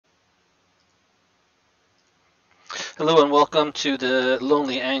Hello and welcome to the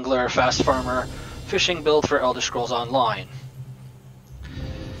Lonely Angler Fast Farmer fishing build for Elder Scrolls Online.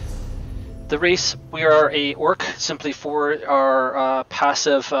 The race, we are a orc simply for our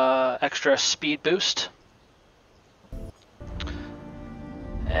passive extra speed boost.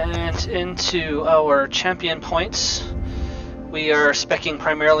 And into our champion points, we are speccing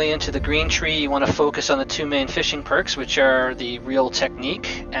primarily into the green tree. You want to focus on the two main fishing perks, which are the Real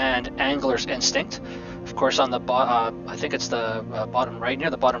Technique and Angler's Instinct. Of course, on the I think it's the bottom right, near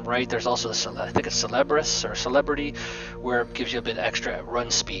the bottom right, there's also the, I think it's Celebris or Celebrity, where it gives you a bit extra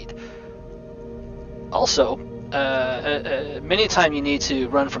run speed. Also, many times you need to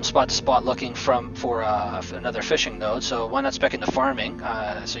run from spot to spot looking for another fishing node, so why not spec into farming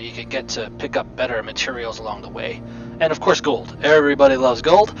so you can get to pick up better materials along the way. And of course gold. Everybody loves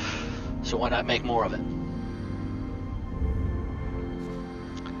gold, so why not make more of it?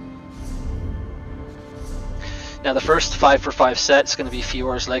 Now the first 5 for 5 set is going to be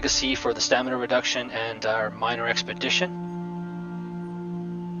Fior's Legacy for the stamina reduction and our minor expedition.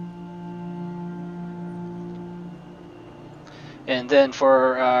 And then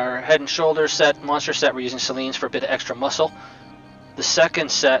for our head and shoulders set, monster set, we're using Celine's for a bit of extra muscle. The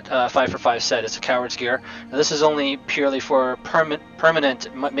second set, 5 for 5 set, is a Coward's Gear. Now this is only purely for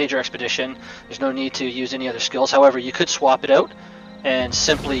permanent major expedition. There's no need to use any other skills. However, you could swap it out and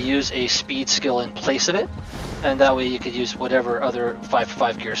simply use a speed skill in place of it, and that way you could use whatever other 5 for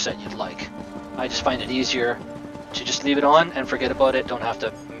 5 gear set you'd like. I just find it easier to just leave it on and forget about it, don't have to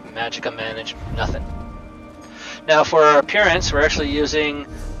magicka manage nothing. Now for our appearance, we're actually using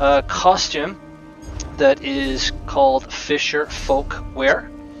a costume that is called Fisher Folk Wear,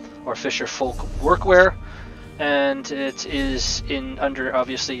 or Fisher Folk Workwear, and it is in under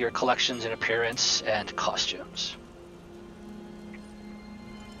obviously your collections in appearance and costumes.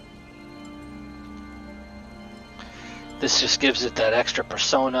 This just gives it that extra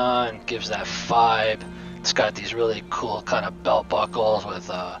persona and gives that vibe. It's got these really cool kind of belt buckles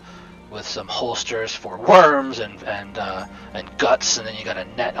with some holsters for worms and guts, and then you got a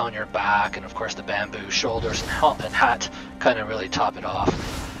net on your back, and of course the bamboo shoulders and hat kind of really top it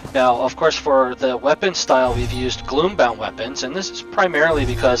off. Now, of course, for the weapon style, we've used gloom-bound weapons, and this is primarily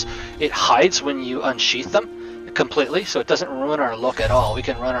because it hides when you unsheath them completely, so it doesn't ruin our look at all. We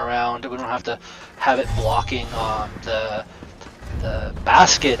can run around, we don't have to have it blocking the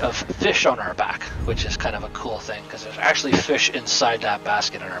basket of fish on our back, which is kind of a cool thing because there's actually fish inside that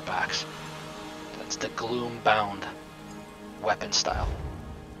basket on our backs. That's the gloom bound weapon style.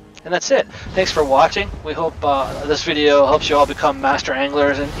 And that's it. Thanks for watching. We hope this video helps you all become master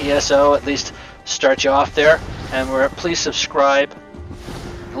anglers in ESO, at least start you off there. And please subscribe.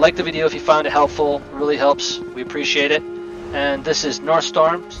 Like the video if you found it helpful. It really helps. We appreciate it. And this is North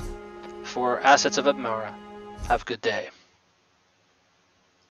Storms for Assets of Abmora. Have a good day.